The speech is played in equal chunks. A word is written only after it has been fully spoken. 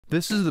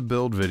This is the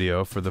build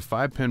video for the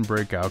 5-pin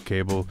breakout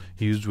cable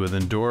used with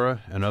Endura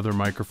and other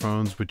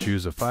microphones which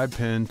use a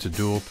 5-pin to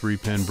dual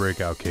 3-pin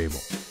breakout cable.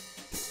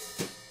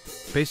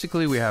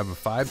 Basically, we have a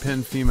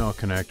 5-pin female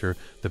connector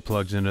that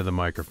plugs into the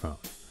microphone.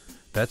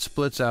 That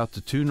splits out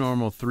to 2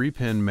 normal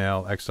 3-pin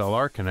male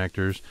XLR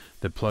connectors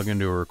that plug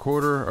into a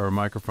recorder or a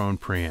microphone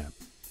preamp.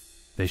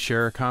 They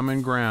share a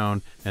common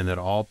ground and that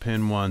all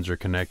pin 1s are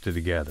connected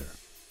together.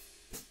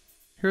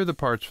 Here are the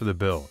parts for the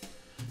build.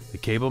 The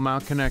cable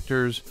mount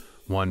connectors,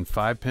 1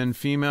 5-pin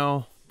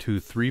female,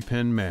 2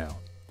 3-pin male.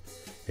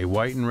 A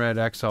white and red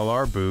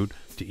XLR boot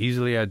to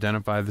easily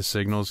identify the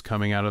signals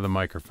coming out of the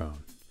microphone.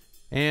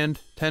 And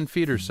 10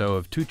 feet or so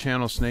of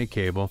 2-channel snake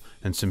cable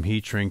and some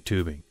heat shrink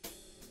tubing.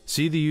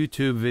 See the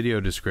YouTube video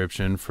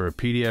description for a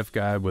PDF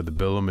guide with a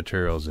bill of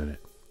materials in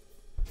it.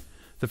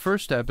 The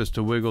first step is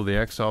to wiggle the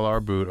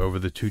XLR boot over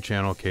the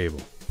 2-channel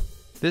cable.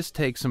 This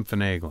takes some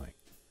finagling.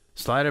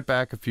 Slide it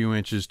back a few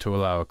inches to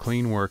allow a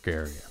clean work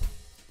area.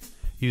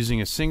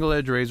 Using a single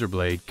edge razor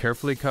blade,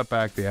 carefully cut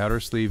back the outer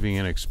sleeving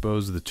and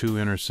expose the 2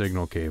 inner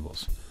signal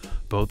cables.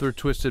 Both are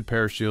twisted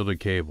pair shielded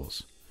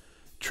cables.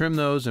 Trim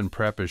those and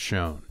prep as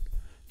shown.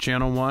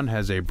 Channel 1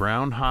 has a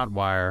brown hot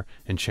wire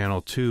and channel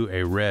 2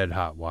 a red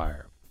hot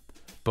wire.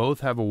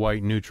 Both have a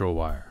white neutral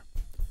wire.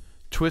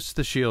 Twist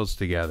the shields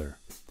together.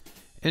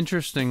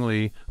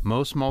 Interestingly,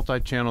 most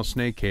multi-channel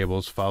snake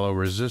cables follow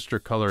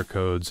resistor color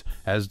codes,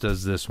 as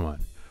does this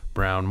one.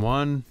 Brown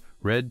 1,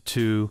 red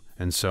 2,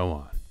 and so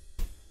on.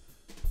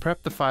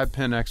 Prep the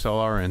 5-pin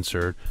XLR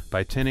insert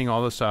by tinning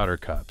all the solder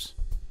cups.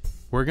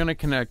 We're going to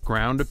connect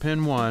ground to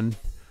pin 1,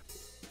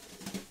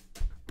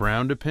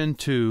 brown to pin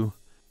 2,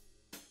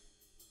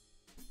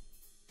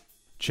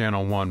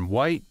 channel 1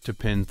 white to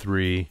pin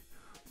 3,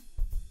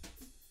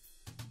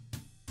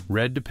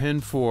 red to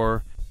pin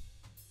 4,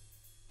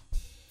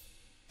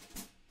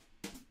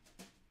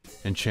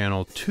 and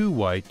channel 2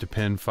 white to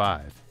pin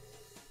 5.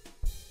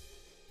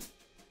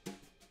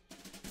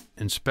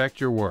 Inspect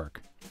your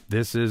work.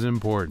 This is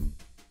important.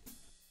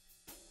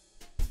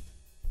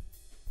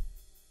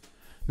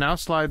 Now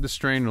slide the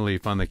strain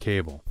relief on the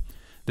cable.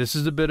 This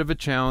is a bit of a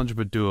challenge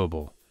but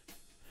doable.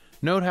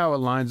 Note how it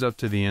lines up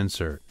to the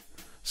insert.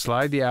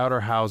 Slide the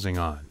outer housing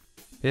on.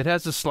 It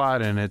has a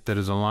slot in it that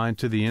is aligned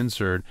to the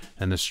insert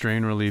and the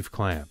strain relief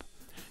clamp.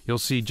 You'll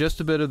see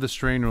just a bit of the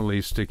strain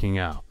relief sticking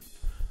out.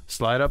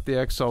 Slide up the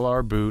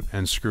XLR boot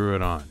and screw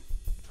it on.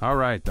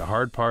 Alright, the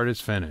hard part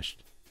is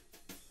finished.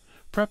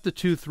 Prep the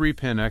 2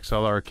 3-pin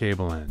XLR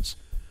cable ends.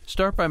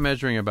 Start by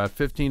measuring about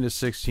 15 to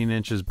 16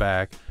 inches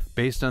back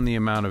based on the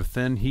amount of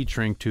thin heat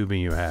shrink tubing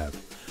you have.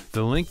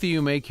 The length that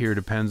you make here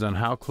depends on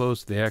how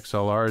close the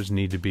XLRs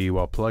need to be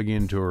while plugging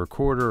into a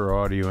recorder or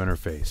audio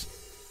interface.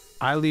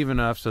 I leave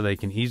enough so they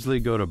can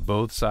easily go to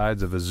both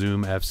sides of a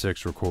Zoom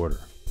F6 recorder.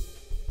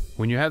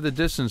 When you have the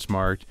distance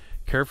marked,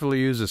 carefully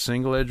use a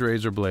single edge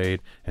razor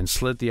blade and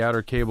slit the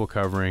outer cable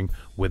covering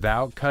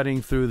without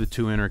cutting through the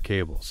 2 inner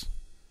cables.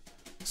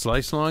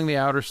 Slice along the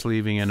outer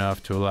sleeving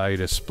enough to allow you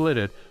to split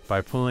it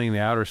by pulling the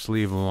outer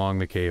sleeve along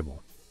the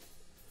cable.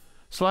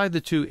 Slide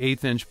the 2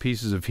 1/8-inch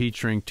pieces of heat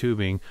shrink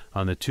tubing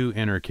on the 2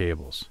 inner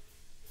cables.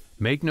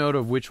 Make note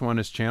of which one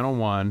is channel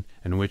 1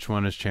 and which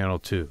one is channel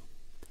 2.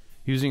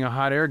 Using a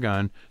hot air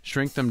gun,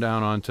 shrink them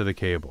down onto the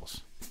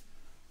cables.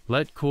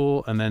 Let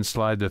cool and then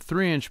slide the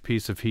 3-inch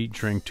piece of heat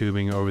shrink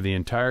tubing over the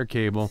entire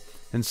cable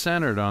and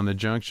center it on the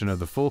junction of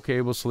the full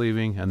cable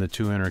sleeving and the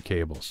 2 inner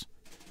cables.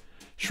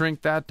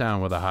 Shrink that down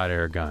with a hot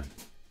air gun.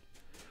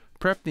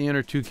 Prep the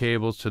inner 2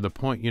 cables to the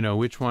point you know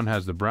which one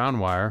has the brown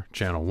wire,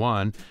 channel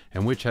 1,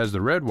 and which has the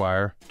red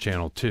wire,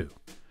 channel 2.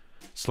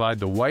 Slide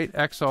the white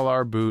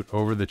XLR boot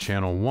over the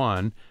channel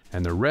 1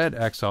 and the red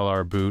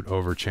XLR boot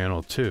over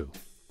channel 2.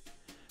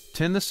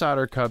 Tin the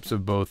solder cups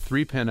of both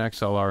 3-pin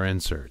XLR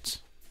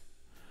inserts.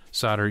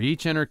 Solder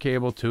each inner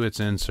cable to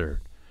its insert.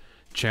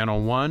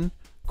 Channel 1,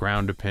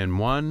 ground to pin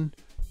 1,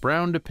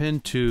 brown to pin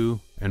 2,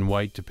 and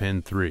white to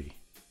pin 3.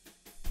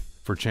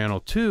 For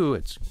channel 2,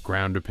 it's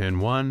ground to pin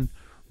 1,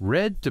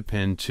 red to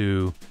pin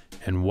 2,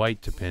 and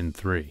white to pin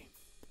 3.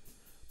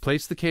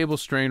 Place the cable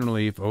strain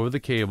relief over the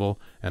cable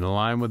and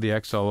align with the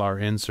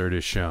XLR insert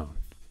as shown.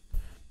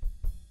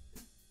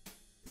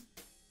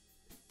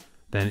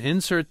 Then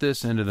insert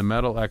this into the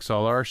metal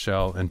XLR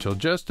shell until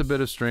just a bit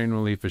of strain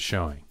relief is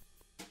showing.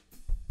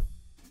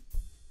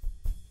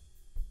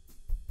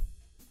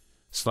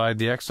 Slide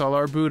the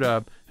XLR boot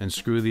up and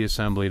screw the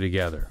assembly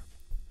together.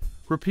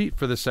 Repeat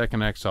for the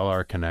second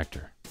XLR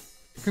connector.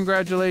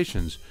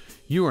 Congratulations!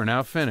 You are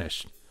now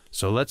finished.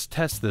 So let's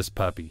test this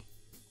puppy.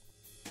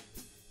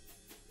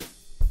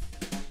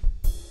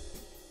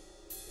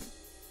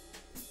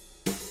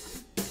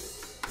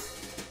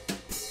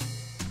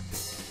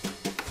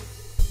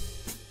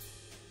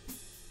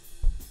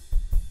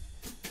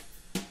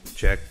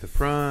 Check the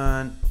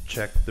front,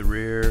 check the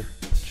rear,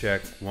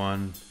 check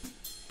 1,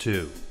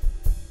 2.